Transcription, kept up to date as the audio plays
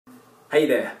Hey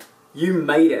there, you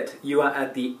made it. You are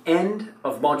at the end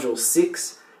of Module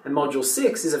 6, and Module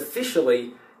 6 is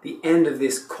officially the end of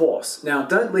this course. Now,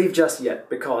 don't leave just yet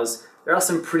because there are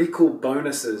some pretty cool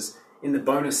bonuses in the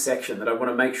bonus section that I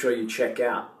want to make sure you check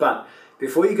out. But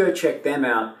before you go check them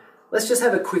out, let's just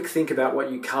have a quick think about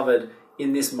what you covered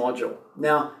in this module.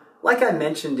 Now, like I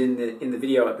mentioned in the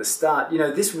video at the start,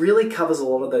 this really covers a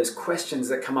lot of those questions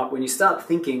that come up when you start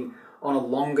thinking on a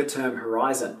longer term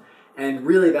horizon. And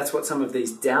really that's what some of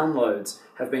these downloads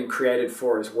have been created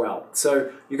for as well.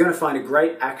 So you're going to find a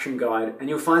great action guide and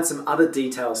you'll find some other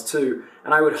details too.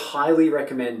 And I would highly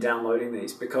recommend downloading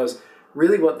these because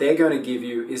really what they're going to give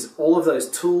you is all of those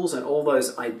tools and all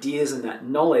those ideas and that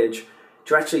knowledge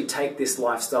to actually take this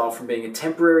lifestyle from being a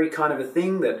temporary kind of a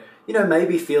thing that,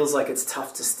 maybe feels like it's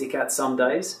tough to stick at some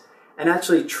days and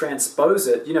actually transpose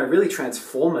it, really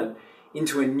transform it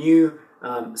into a new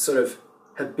sort of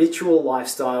habitual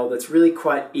lifestyle that's really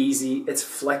quite easy, it's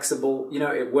flexible,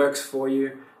 it works for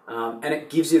you, and it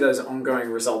gives you those ongoing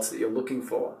results that you're looking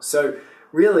for. So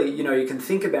really, you can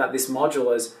think about this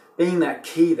module as being that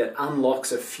key that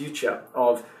unlocks a future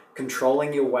of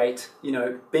controlling your weight,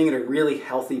 being at a really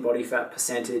healthy body fat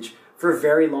percentage for a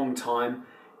very long time,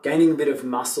 gaining a bit of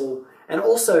muscle, and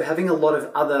also having a lot of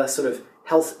other sort of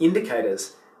health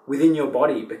indicators within your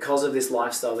body because of this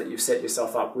lifestyle that you've set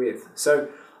yourself up with. So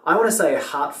I want to say a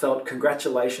heartfelt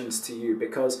congratulations to you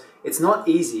because it's not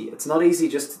easy. It's not easy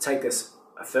just to take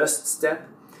a first step.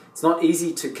 It's not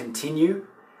easy to continue,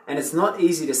 and it's not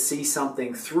easy to see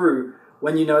something through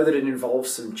when you know that it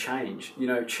involves some change.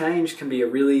 Change can be a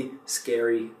really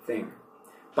scary thing,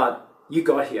 but you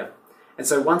got here. And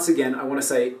so once again, I want to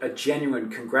say a genuine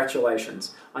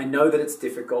congratulations. I know that it's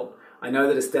difficult. I know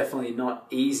that it's definitely not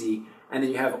easy, and that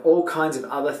you have all kinds of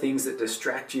other things that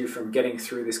distract you from getting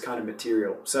through this kind of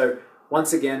material. So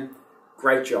once again,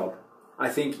 great job. I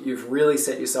think you've really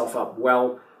set yourself up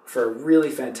well for a really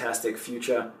fantastic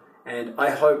future, and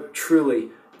I hope truly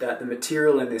that the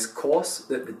material in this course,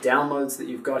 that the downloads that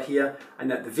you've got here, and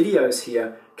that the videos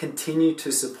here continue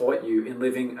to support you in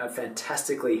living a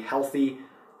fantastically healthy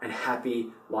and happy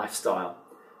lifestyle.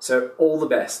 So all the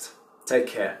best. Take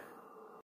care.